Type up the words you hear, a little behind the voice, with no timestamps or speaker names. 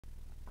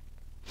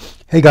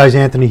Hey guys,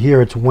 Anthony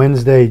here. It's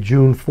Wednesday,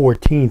 June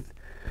 14th,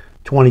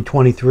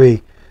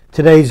 2023.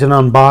 Today's an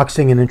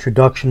unboxing and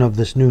introduction of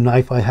this new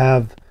knife I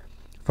have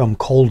from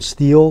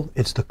Coldsteel.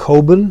 It's the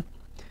Coldsteel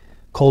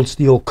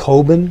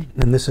Kobun,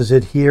 and this is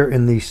it here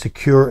in the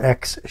Secure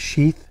X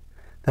sheath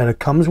that it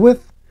comes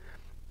with,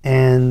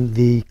 and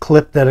the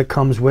clip that it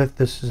comes with.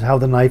 This is how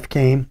the knife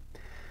came,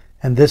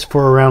 and this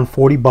for around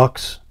 40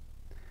 bucks.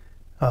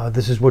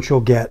 This is what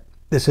you'll get.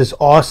 This is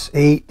AUS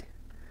 8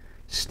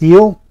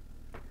 steel.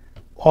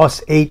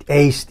 AUS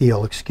 8A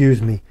steel, excuse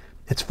me.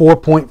 It's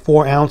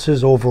 4.4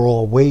 ounces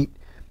overall weight.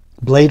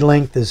 Blade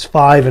length is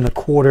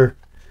 5¼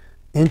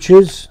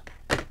 inches.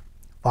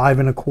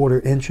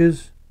 5¼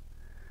 inches.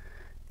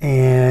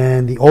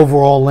 And the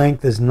overall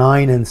length is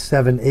 9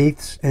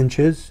 7/8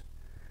 inches.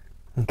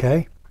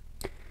 Okay.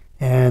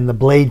 And the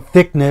blade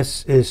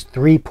thickness is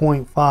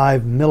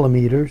 3.5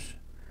 millimeters.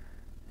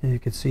 And you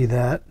can see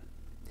that.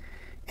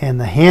 And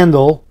the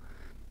handle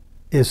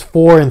is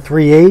 4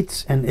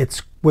 3/8, and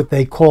it's what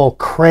they call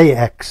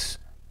Cray-X.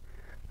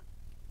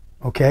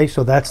 Okay,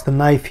 so that's the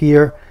knife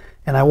here,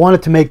 and I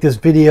wanted to make this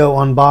video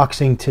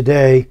unboxing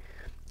today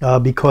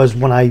because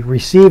when I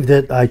received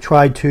it, I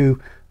tried to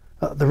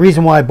the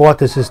reason why I bought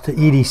this is to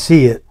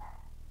EDC it,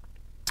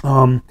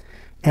 and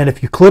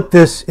if you clip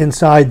this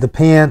inside the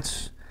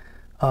pants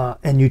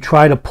and you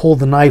try to pull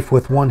the knife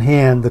with one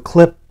hand, the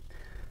clip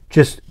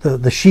just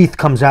the sheath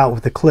comes out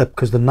with the clip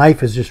because the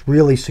knife is just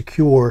really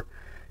secure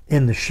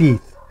in the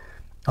sheath.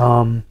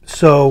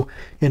 So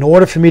in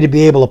order for me to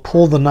be able to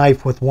pull the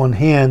knife with one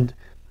hand,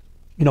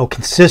 you know,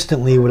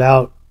 consistently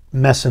without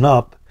messing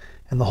up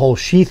and the whole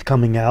sheath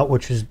coming out,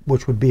 which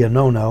would be a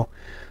no-no,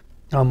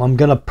 I'm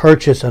gonna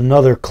purchase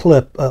another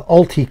clip,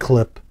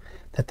 Ulti-Clip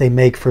that they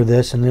make for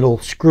this, and it'll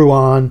screw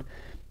on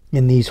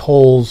in these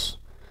holes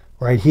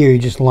right here. You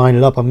just line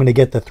it up. I'm gonna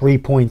get the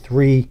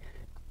 3.3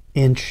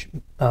 inch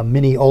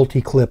mini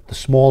Ulti-Clip, the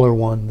smaller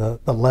one, the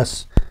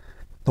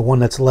one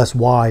that's less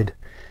wide.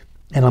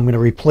 And I'm going to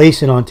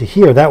replace it onto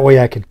here. That way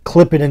I could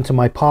clip it into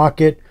my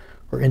pocket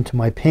or into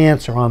my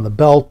pants or on the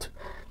belt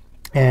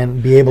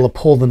and be able to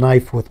pull the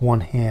knife with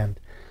one hand.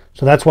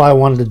 So that's why I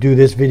wanted to do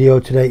this video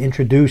today,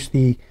 introduce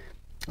the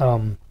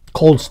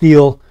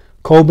Coldsteel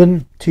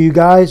Kobun to you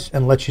guys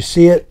and let you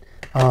see it.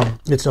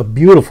 It's a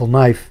beautiful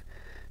knife,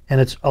 and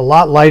it's a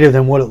lot lighter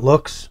than what it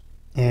looks.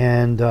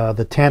 And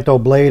the Tanto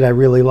blade I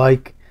really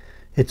like.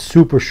 It's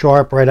super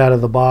sharp right out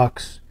of the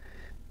box.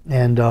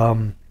 And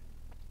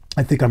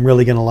I think I'm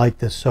really going to like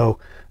this, so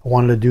I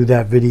wanted to do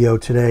that video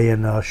today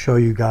and show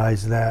you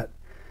guys that.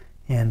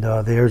 And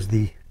there's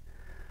the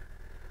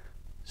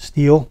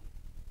steel.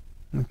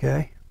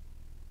 Okay,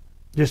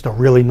 just a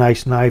really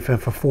nice knife, and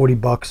for 40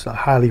 bucks I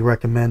highly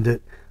recommend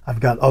it.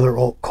 I've got other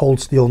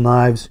Coldsteel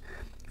knives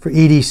for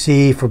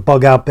EDC, for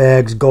bug out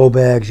bags, go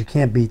bags. You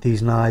can't beat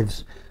these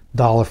knives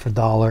dollar for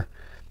dollar.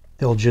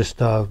 They'll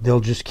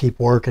just keep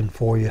working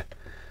for you.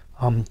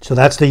 So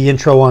that's the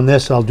intro on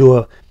this. I'll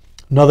do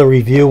another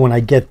review when I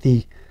get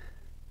the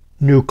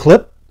new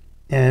clip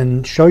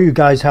and show you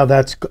guys how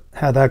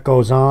that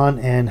goes on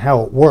and how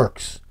it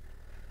works.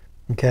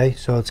 Okay,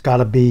 so it's got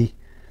to be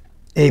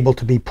able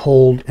to be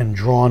pulled and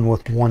drawn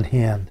with one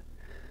hand.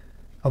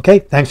 Okay,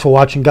 thanks for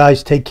watching,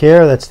 guys. Take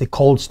care. That's the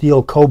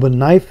Coldsteel Kobun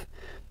knife.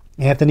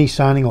 Anthony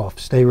signing off.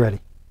 Stay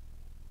ready.